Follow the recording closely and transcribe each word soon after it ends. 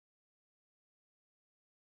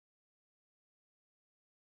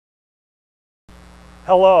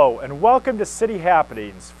Hello and welcome to City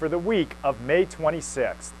Happenings for the week of May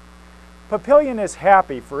 26th. Papillion is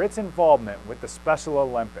happy for its involvement with the Special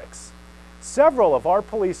Olympics. Several of our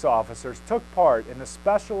police officers took part in the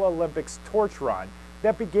Special Olympics torch run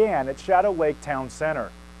that began at Shadow Lake Town Center.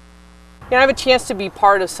 I have a chance to be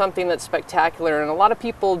part of something that's spectacular, and a lot of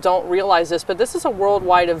people don't realize this, but this is a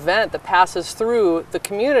worldwide event that passes through the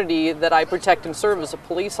community that I protect and serve as a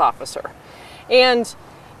police officer. And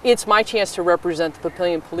it's my chance to represent the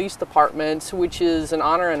Papillion Police Departments, which is an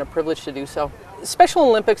honor and a privilege to do so. Special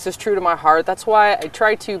Olympics is true to my heart. That's why I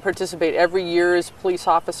try to participate every year as a police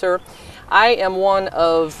officer. I am one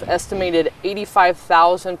of estimated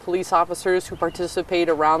 85,000 police officers who participate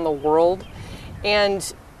around the world.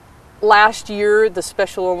 And last year, the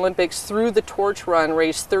Special Olympics, through the torch run,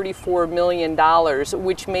 raised $34 million,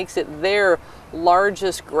 which makes it their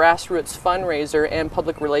largest grassroots fundraiser and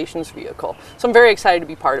public relations vehicle. So I'm very excited to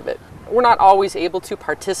be part of it. We're not always able to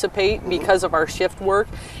participate because of our shift work,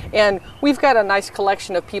 and we've got a nice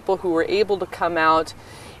collection of people who are able to come out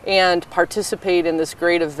and participate in this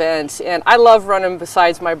great event. And I love running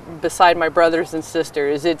beside my brothers and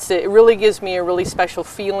sisters. It really gives me a really special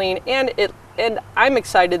feeling, and I'm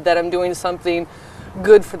excited that I'm doing something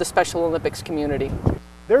good for the Special Olympics community.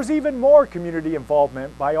 There's even more community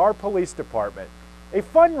involvement by our police department. A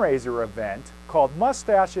fundraiser event called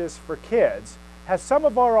Mustaches for Kids has some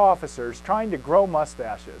of our officers trying to grow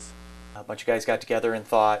mustaches. A bunch of guys got together and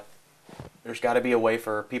thought there's got to be a way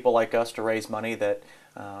for people like us to raise money that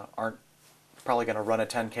aren't probably going to run a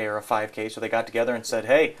 10K or a 5K, so they got together and said,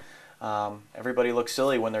 hey, everybody looks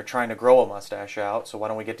silly when they're trying to grow a mustache out, so why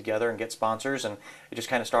don't we get together and get sponsors? And it just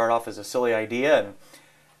kind of started off as a silly idea, and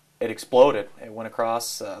it exploded. It went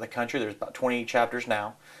across the country. There's about 20 chapters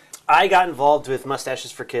now. I got involved with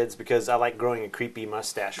Mustaches for Kids because I like growing a creepy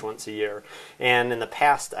mustache once a year. And in the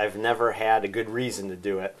past, I've never had a good reason to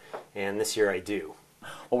do it, and this year I do.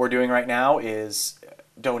 What we're doing right now is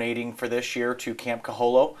donating for this year to Camp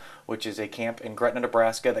Kaholo, which is a camp in Gretna,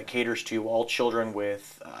 Nebraska that caters to all children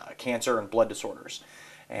with cancer and blood disorders.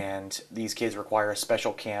 And these kids require a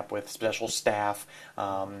special camp with special staff,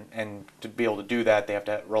 and to be able to do that, they have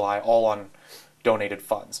to rely all on donated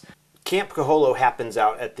funds. Camp Kaholo happens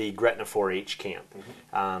out at the Gretna 4-H camp,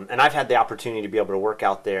 and I've had the opportunity to be able to work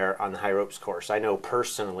out there on the high ropes course. I know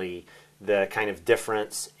personally the kind of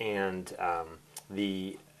difference and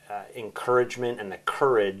the encouragement and the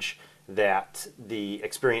courage that the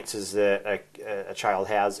experiences that a child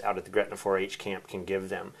has out at the Gretna 4-H camp can give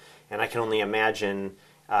them. And I can only imagine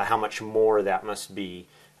how much more that must be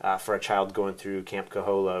for a child going through Camp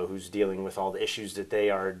Kaholo who's dealing with all the issues that they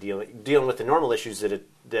are dealing with, the normal issues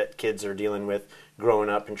that kids are dealing with growing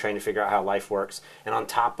up and trying to figure out how life works. And on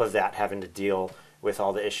top of that, having to deal with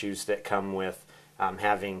all the issues that come with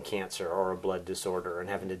having cancer or a blood disorder, and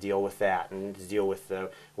having to deal with that and to deal with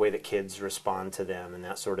the way that kids respond to them and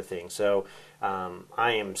that sort of thing. So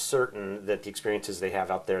I am certain that the experiences they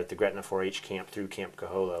have out there at the Gretna 4-H camp through Camp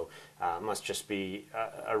Kaholo must just be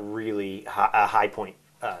a really high point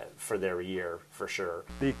for their year, for sure.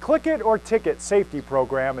 The Click It or Ticket safety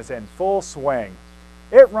program is in full swing.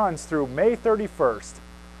 It runs through May 31st.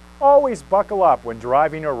 Always buckle up when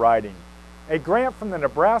driving or riding. A grant from the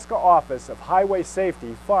Nebraska Office of Highway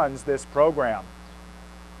Safety funds this program.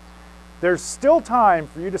 There's still time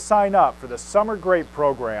for you to sign up for the Summer G.R.E.A.T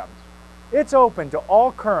program. It's open to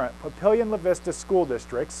all current Papillion La Vista School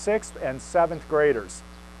District 6th and 7th graders.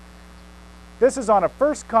 This is on a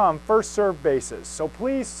first-come, first-served basis, so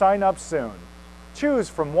please sign up soon. Choose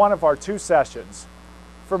from one of our 2 sessions.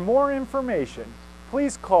 For more information,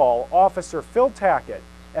 please call Officer Phil Tackett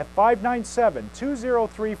at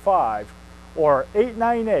 597-2035 or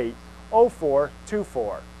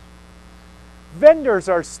 898-0424. Vendors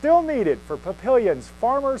are still needed for Papillion's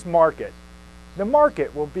Farmers Market. The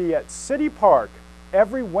market will be at City Park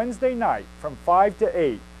every Wednesday night from 5 to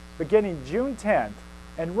 8, beginning June 10th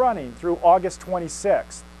and running through August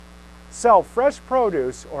 26th. Sell fresh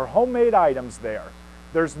produce or homemade items there.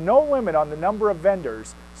 There's no limit on the number of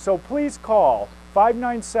vendors, so please call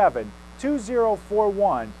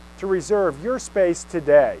 597-2041 to reserve your space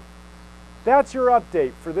today. That's your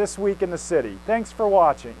update for this week in the city. Thanks for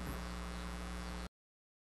watching.